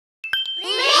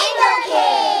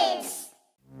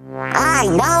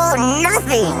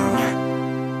nothing.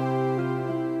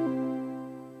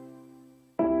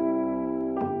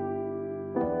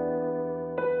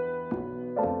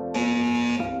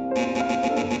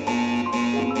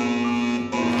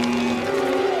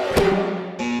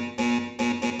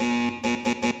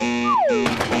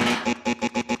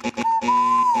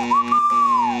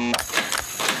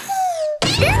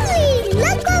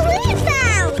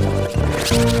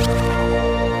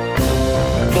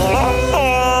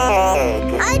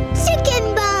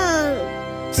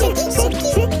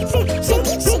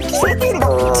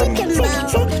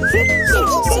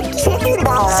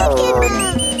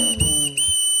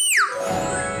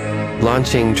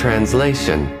 Launching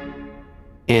translation.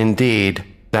 Indeed,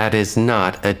 that is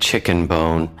not a chicken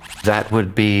bone. That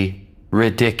would be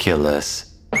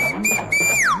ridiculous.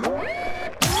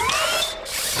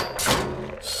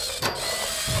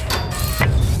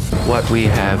 What we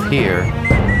have here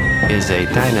is a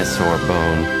dinosaur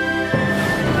bone.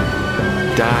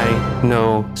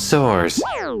 Dinosaurs.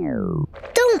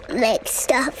 Don't make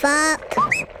stuff up.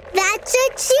 That's a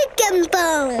chicken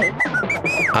bone.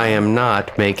 I am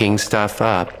not making stuff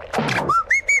up.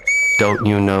 Don't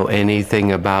you know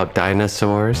anything about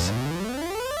dinosaurs?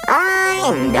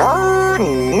 I know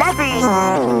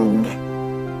nothing.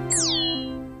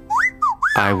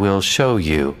 I will show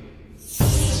you.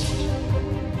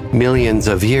 Millions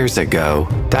of years ago,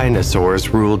 dinosaurs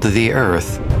ruled the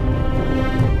earth.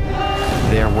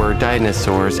 There were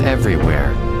dinosaurs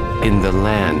everywhere, in the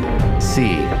land,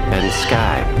 sea, and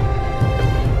sky.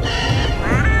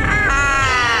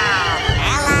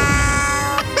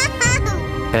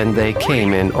 And they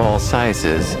came in all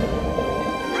sizes.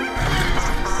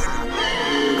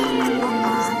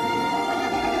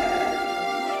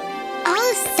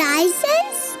 All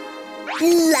sizes?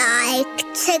 Like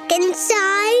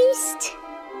chicken-sized?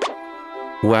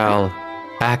 Well,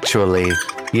 actually,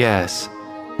 yes.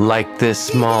 Like this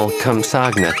small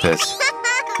Compsognathus,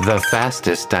 the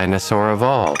fastest dinosaur of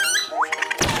all.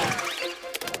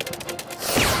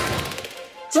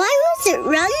 Why was it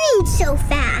running so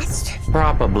fast?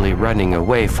 Probably running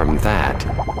away from that.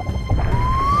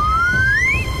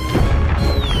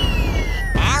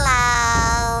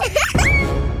 Hello.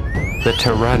 The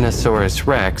Tyrannosaurus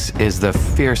Rex is the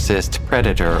fiercest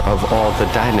predator of all the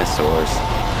dinosaurs.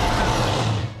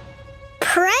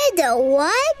 Predator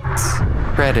what?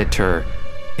 Predator.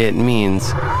 It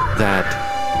means that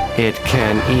it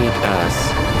can eat us.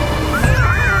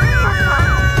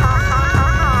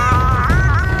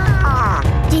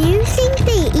 Do you think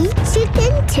they eat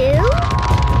chicken too?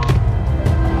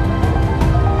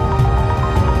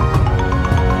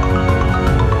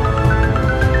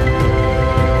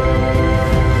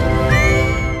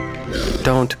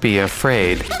 Don't be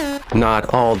afraid.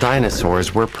 Not all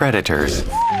dinosaurs were predators.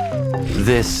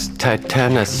 This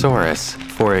Titanosaurus,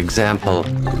 for example,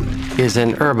 is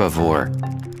an herbivore.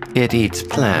 It eats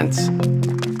plants.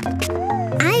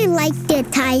 I like the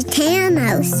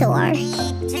Titanosaur.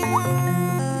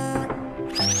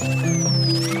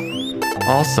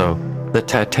 Also, the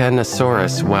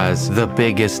Titanosaurus was the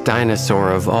biggest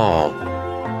dinosaur of all.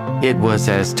 It was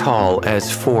as tall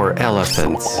as 4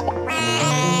 elephants.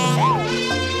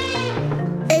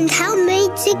 And how many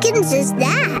chickens is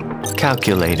that?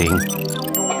 Calculating.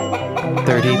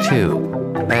 32.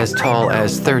 As tall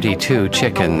as 32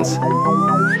 chickens.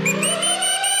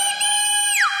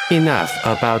 Enough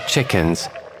about chickens.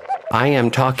 I am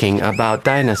talking about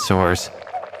dinosaurs.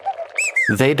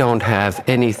 They don't have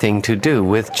anything to do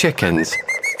with chickens.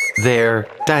 They're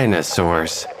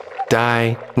dinosaurs.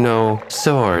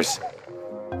 Dinosaurs.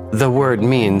 The word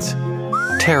means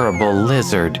terrible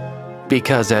lizard,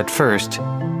 because at first,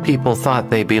 people thought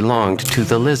they belonged to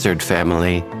the lizard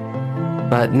family.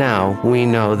 But now we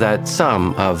know that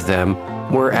some of them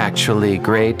were actually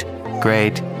great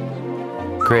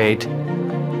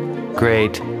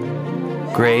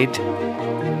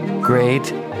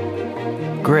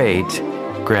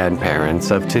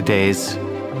grandparents of today's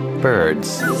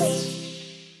birds.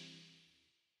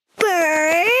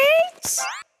 Birds?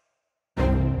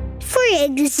 For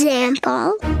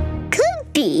example,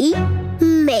 could be,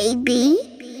 maybe,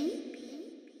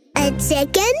 a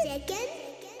chicken?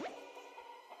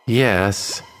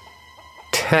 Yes,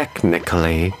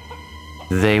 technically,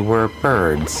 they were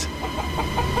birds.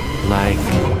 Like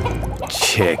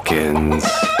chickens.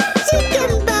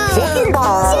 Chicken bone! Chicken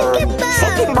bone!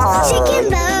 Chicken bone! Chicken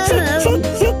bone! Chicken bone!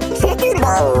 Chicken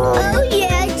bone! Oh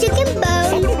yeah, chicken bone!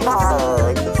 Chicken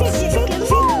bone! Chicken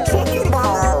bone! Chicken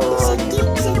bone!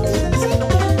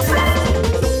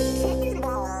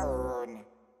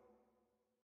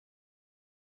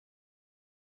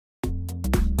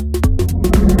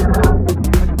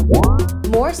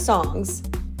 more songs,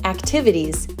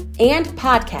 activities, and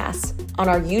podcasts on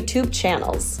our YouTube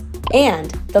channels,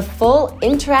 and the full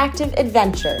interactive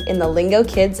adventure in the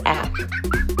Lingokids app.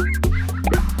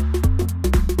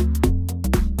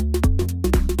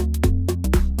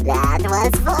 That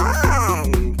was fun!